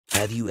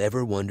Have you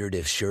ever wondered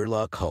if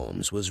Sherlock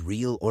Holmes was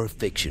real or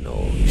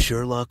fictional?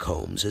 Sherlock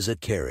Holmes is a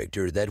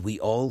character that we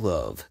all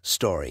love,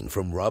 starring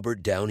from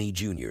Robert Downey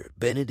Jr.,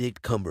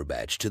 Benedict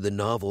Cumberbatch to the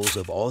novels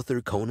of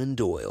author Conan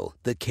Doyle.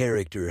 The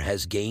character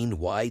has gained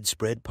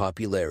widespread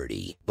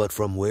popularity. But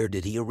from where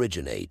did he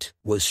originate?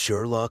 Was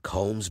Sherlock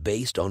Holmes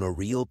based on a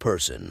real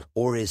person,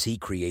 or is he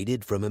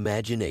created from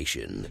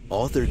imagination?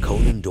 Author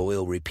Conan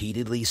Doyle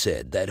repeatedly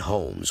said that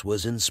Holmes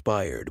was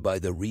inspired by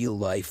the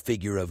real-life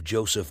figure of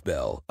Joseph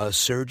Bell, a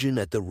surgeon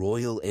at the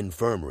Royal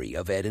Infirmary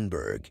of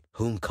Edinburgh,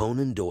 whom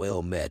Conan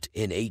Doyle met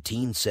in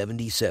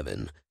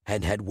 1877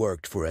 and had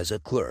worked for as a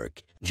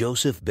clerk.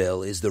 Joseph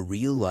Bell is the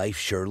real-life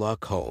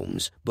Sherlock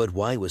Holmes, but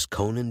why was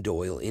Conan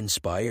Doyle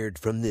inspired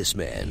from this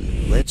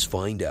man? Let's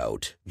find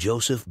out.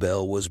 Joseph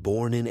Bell was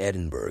born in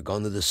Edinburgh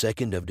on the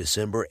 2nd of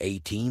December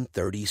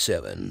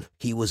 1837.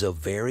 He was a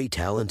very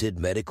talented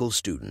medical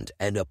student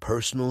and a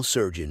personal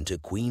surgeon to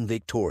Queen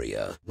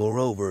Victoria.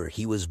 Moreover,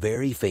 he was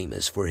very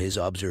famous for his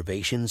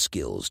observation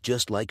skills,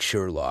 just like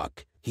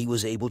Sherlock. He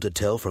was able to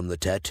tell from the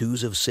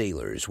tattoos of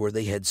sailors where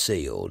they had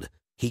sailed.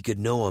 He could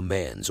know a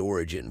man's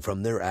origin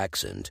from their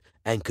accent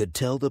and could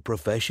tell the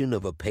profession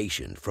of a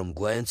patient from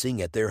glancing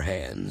at their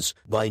hands.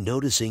 By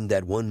noticing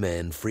that one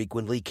man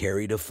frequently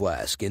carried a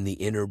flask in the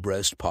inner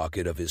breast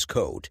pocket of his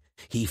coat,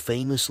 he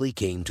famously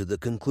came to the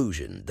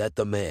conclusion that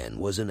the man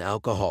was an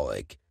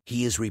alcoholic.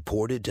 He is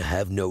reported to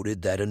have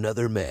noted that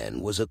another man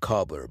was a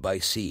cobbler by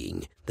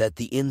seeing that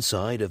the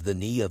inside of the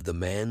knee of the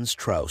man's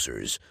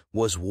trousers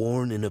was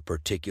worn in a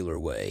particular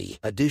way.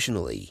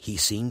 Additionally, he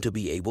seemed to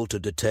be able to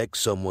detect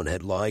someone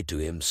had lied to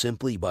him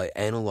simply by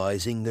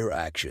analyzing their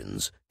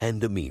actions and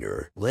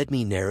demeanor. Let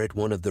me narrate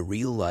one of the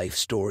real-life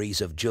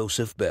stories of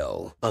Joseph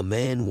Bell. A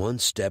man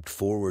once stepped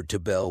forward to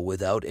Bell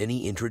without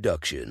any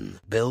introduction.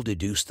 Bell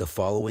deduced the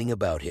following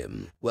about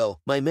him.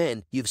 "Well, my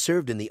man, you've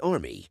served in the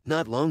army,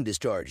 not long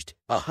discharged,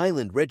 a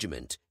Highland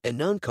regiment, a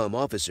non-com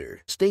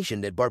officer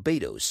stationed at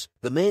Barbados.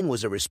 The man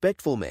was a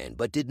respectful man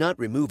but did not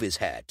remove his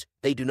hat.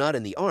 They do not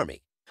in the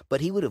army.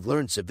 But he would have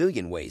learned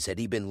civilian ways had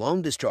he been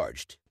long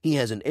discharged. He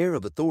has an air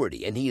of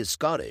authority and he is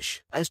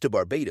Scottish. As to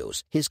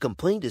Barbados, his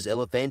complaint is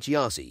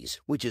elephantiasis,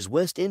 which is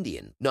West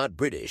Indian, not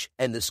British,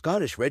 and the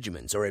Scottish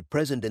regiments are at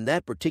present in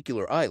that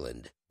particular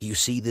island." You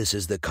see, this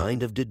is the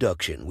kind of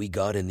deduction we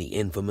got in the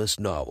infamous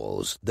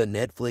novels, the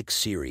Netflix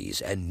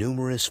series, and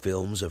numerous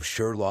films of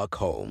Sherlock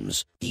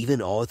Holmes. Even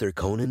author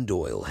Conan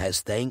Doyle has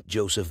thanked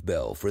Joseph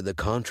Bell for the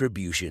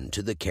contribution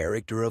to the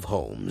character of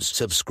Holmes.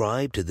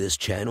 Subscribe to this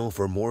channel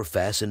for more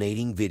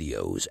fascinating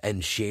videos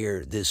and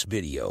share this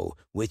video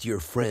with your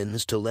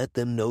friends to let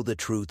them know the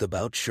truth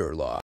about Sherlock.